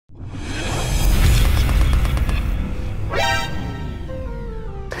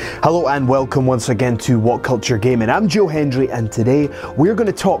Hello and welcome once again to What Culture Gaming. I'm Joe Hendry and today we're going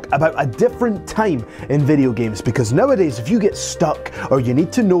to talk about a different time in video games, because nowadays if you get stuck or you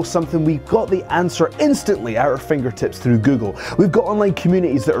need to know something, we've got the answer instantly at our fingertips through Google. We've got online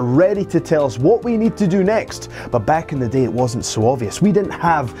communities that are ready to tell us what we need to do next, but back in the day it wasn't so obvious. We didn't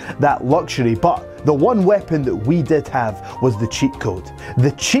have that luxury, but the one weapon that we did have was the cheat code. The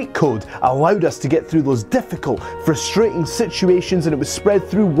cheat code allowed us to get through those difficult, frustrating situations, and it was spread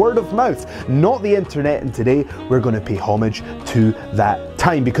through word of mouth, not the internet. And today we're going to pay homage to that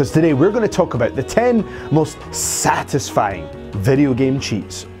time, because today we're going to talk about the 10 most satisfying video game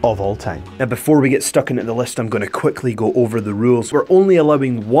cheats of all time. Now before we get stuck into the list, I'm going to quickly go over the rules. We're only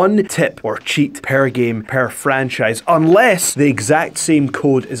allowing one tip or cheat per game per franchise, unless the exact same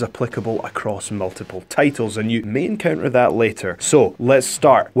code is applicable across multiple titles, and you may encounter that later. So let's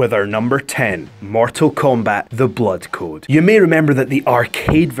start with our number 10, Mortal Kombat: The Blood Code. You may remember that the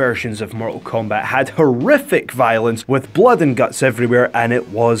arcade versions of Mortal Kombat had horrific violence with blood and guts everywhere, and it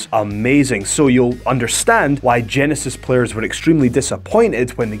was amazing. So you'll understand why Genesis players were extremely disappointed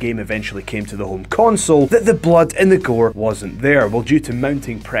when the game eventually came to the home console that the blood and the gore wasn't there. Well, due to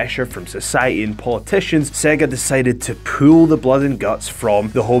mounting pressure from society and politicians, Sega decided to pull the blood and guts from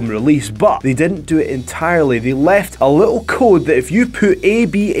the home release, but they didn't do it entirely. They left a little code that if you put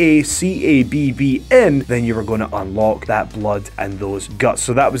ABACABB in, then you were going to unlock that blood and those guts.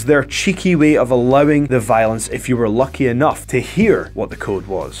 So that was their cheeky way of allowing the violence if you were lucky enough to hear what the code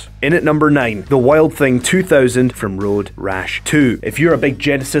was. In at number 9, the Wild Thing 2000 from Road Rash 2. If you're a big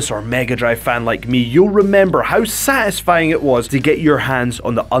Genesis or Mega Drive fan like me, you'll remember how satisfying it was to get your hands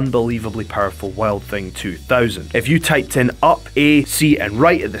on the unbelievably powerful Wild Thing 2000. If you typed in up, A, C and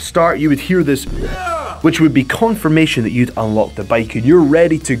right at the start, you would hear this, which would be confirmation that you'd unlocked the bike and you're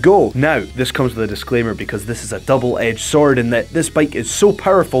ready to go. Now, this comes with a disclaimer, because this is a double-edged sword in that this bike is so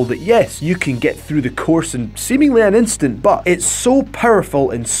powerful that yes, you can get through the course in seemingly an instant, but it's so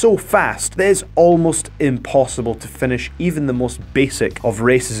powerful and so fast that it's almost impossible to finish even the most basic of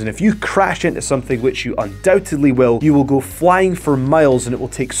races. And if you crash into something, which you undoubtedly will, you will go flying for miles, and it will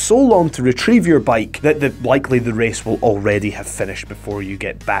take so long to retrieve your bike that likely the race will already have finished before you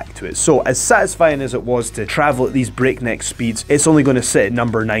get back to it. So as satisfying as it was to travel at these breakneck speeds, it's only going to sit at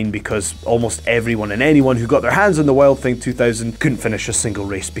number 9 because almost everyone and anyone who got their hands on the Wild Thing 2000 couldn't finish a single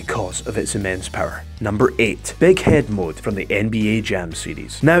race because of its immense power. Number 8, Big Head Mode from the NBA Jam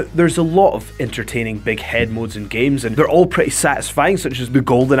series. Now, there's a lot of entertaining big head modes in games, and they're all pretty satisfying, such as the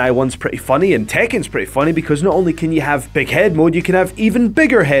GoldenEye one's pretty funny, and Tekken's pretty funny because not only can you have big head mode, you can have even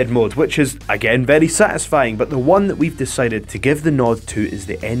bigger head mode, which is, again, very satisfying. But the one that we've decided to give the nod to is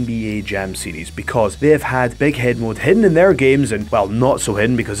the NBA Jam series, because they have had big head mode hidden in their games, and, well, not so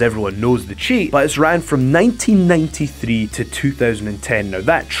hidden because everyone knows the cheat, but it's ran from 1993 to 2010. Now,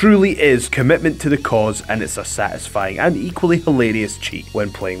 that truly is commitment to the cause, and it's a satisfying and equally hilarious cheat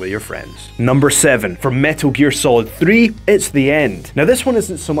when playing with your friends. Number 7, from Metal Gear Solid 3, It's the End. Now, this one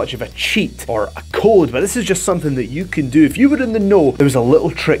isn't so much of a cheat or a code, but this is just something that you can do. If you were in the know, there was a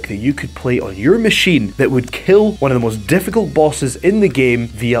little trick that you could play on your machine that would kill one of the most difficult bosses in the game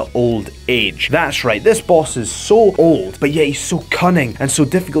via old age. That's right, this boss is so old, but yet he's so cunning and so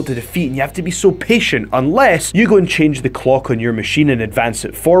difficult to defeat, and you have to be so patient unless you go and change the clock on your machine and advance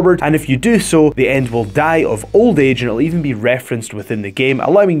it forward, and if you do so, the end will die of old age, and it'll even be referenced within the game,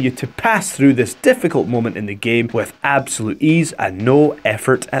 allowing you to pass through this difficult moment in the game with absolute ease and no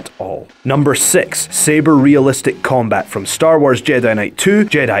effort at all. Number 6, Saber Realistic Combat from Star Wars Jedi Knight 2,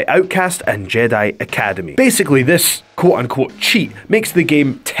 Jedi Outcast and Jedi Academy. Basically, this quote-unquote cheat makes the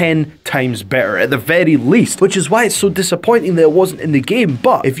game 10 times better at the very least, which is why it's so disappointing that it wasn't in the game.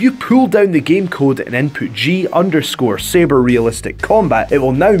 But if you pull down the game code and input G_Saber Realistic Combat, it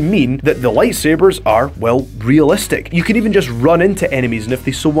will now mean that the lightsabers are, well, realistic. You can even just run into enemies, and if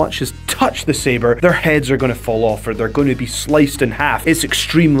they so much as touch the saber, their heads are going to fall off or they're going to be sliced in half. It's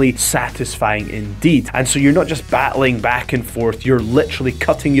extremely satisfying indeed. And so you're not just battling back and forth, you're literally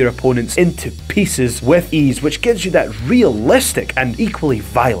cutting your opponents into pieces with ease, which gives you that realistic and equally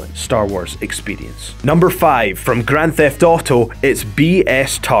violent Star Wars experience. Number 5, from Grand Theft Auto, it's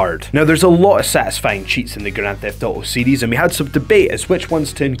BS Tard. Now, there's a lot of satisfying cheats in the Grand Theft Auto series, and we had some debate as which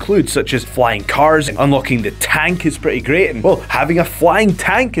ones to include, such as flying cars, and unlocking the tank is pretty great, and, well, having a flying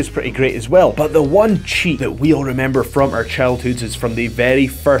tank is pretty great as well. But the one cheat that we all remember from our childhoods is from the very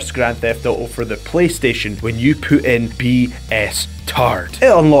first Grand Theft Auto for the PlayStation, when you put in BS Tard.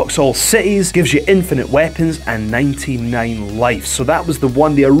 It unlocks all cities, gives you infinite weapons, and 99 lives. So that was the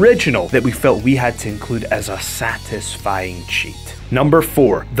one, the original, that we felt we had to include as a satisfying cheat. Number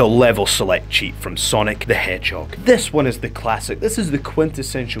 4, the level select cheat from Sonic the Hedgehog. This one is the classic. This is the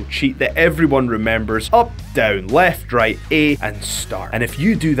quintessential cheat that everyone remembers. Up, down, left, right, A, and start. And if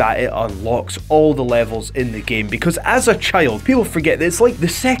you do that, it unlocks all the levels in the game, because as a child, people forget that it's like the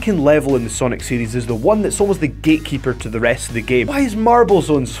second level in the Sonic series is the one that's almost the gatekeeper to the rest of the game. Why is Marble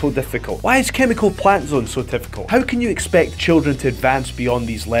Zone so difficult? Why is Chemical Plant Zone so difficult? How can you expect children to advance beyond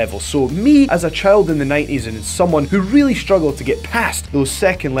these levels? So me, as a child in the 90s and as someone who really struggled to get past those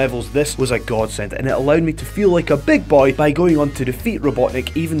second levels, this was a godsend, and it allowed me to feel like a big boy by going on to defeat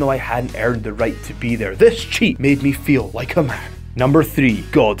Robotnik even though I hadn't earned the right to be there. This cheat made me feel like a man. Number 3,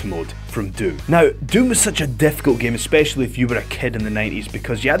 God Mode from Doom. Now, Doom was such a difficult game, especially if you were a kid in the 90s,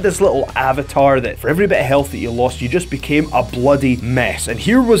 because you had this little avatar that for every bit of health that you lost, you just became a bloody mess. And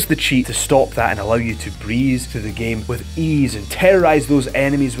here was the cheat to stop that and allow you to breeze through the game with ease and terrorize those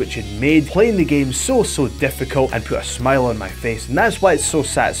enemies, which had made playing the game so difficult and put a smile on my face. And that's why it's so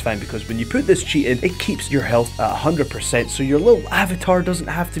satisfying, because when you put this cheat in, it keeps your health at 100%, so your little avatar doesn't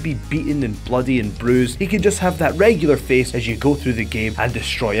have to be beaten and bloody and bruised. He can just have that regular face as you go through the game and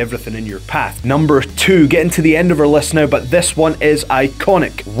destroy everything in your path. Number 2, getting to the end of our list now, but this one is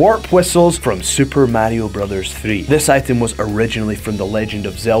iconic. Warp Whistles from Super Mario Bros. 3. This item was originally from The Legend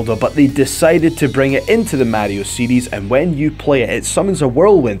of Zelda, but they decided to bring it into the Mario series, and when you play it, it summons a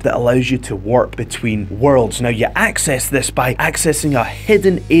whirlwind that allows you to warp between worlds. Now, you access this by accessing a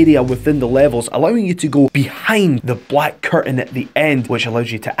hidden area within the levels, allowing you to go behind the black curtain at the end, which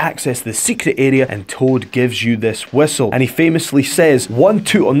allows you to access the secret area, and Toad gives you this whistle. And he famously says, 1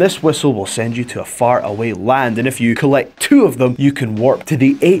 toot on this whistle will send you to a far away land, and if you collect 2 of them, you can warp to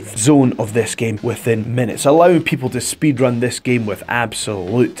the 8th zone of this game within minutes, allowing people to speedrun this game with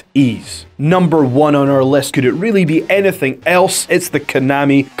absolute ease. Number 1 on our list, could it really be anything else? It's the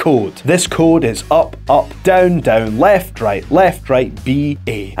Konami code. This code is up, up, down, down, left, right, B,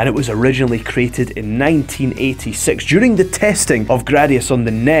 A. And it was originally created in 1986 during the testing of Gradius on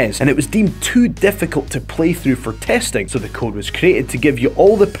the NES, and it was deemed too difficult to play through for testing, so the code was created to give you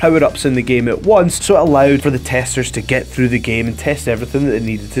all the power-ups in the game at once, so it allowed for the testers to get through the game and test everything that they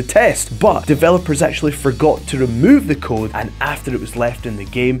needed to test. But developers actually forgot to remove the code, and after it was left in the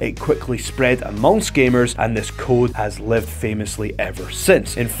game, it quickly spread amongst gamers, and this code has lived famously ever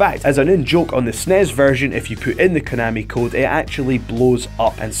since. In fact, as an in-joke on the SNES version, if you put in the Konami code, it actually blows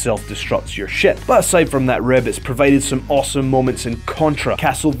up and self-destructs your ship. But aside from that rib, it's provided some awesome moments in Contra,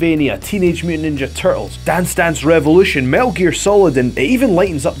 Castlevania, Teenage Mutant Ninja Turtles, Dance Dance Revolution, Metal Gear Solid, and it even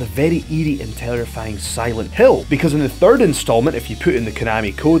lightens up the very eerie and terrifying Silent Hill, because in the 3rd installment, if you put in the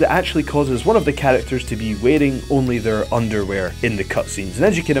Konami code, it actually causes one of the characters to be wearing only their underwear in the cutscenes, and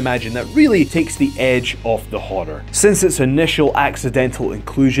as you can imagine, that really takes the edge off the horror. Since its initial accidental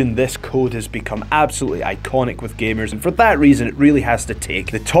inclusion, this code has become absolutely iconic with gamers, and for that reason, it really has to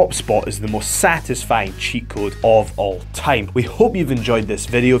take the top spot as the most satisfying cheat code of all time. We hope you've enjoyed this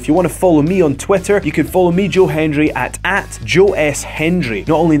video. If you want to follow me on Twitter, you can follow me, Joe Hendry, at Joe S. Hendry.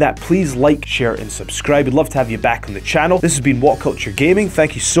 Not only that, please like, share, and subscribe. We'd love to have you back on the channel. This has been What Culture Gaming.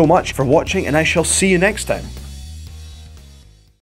 Thank you so much for watching, and I shall see you next time.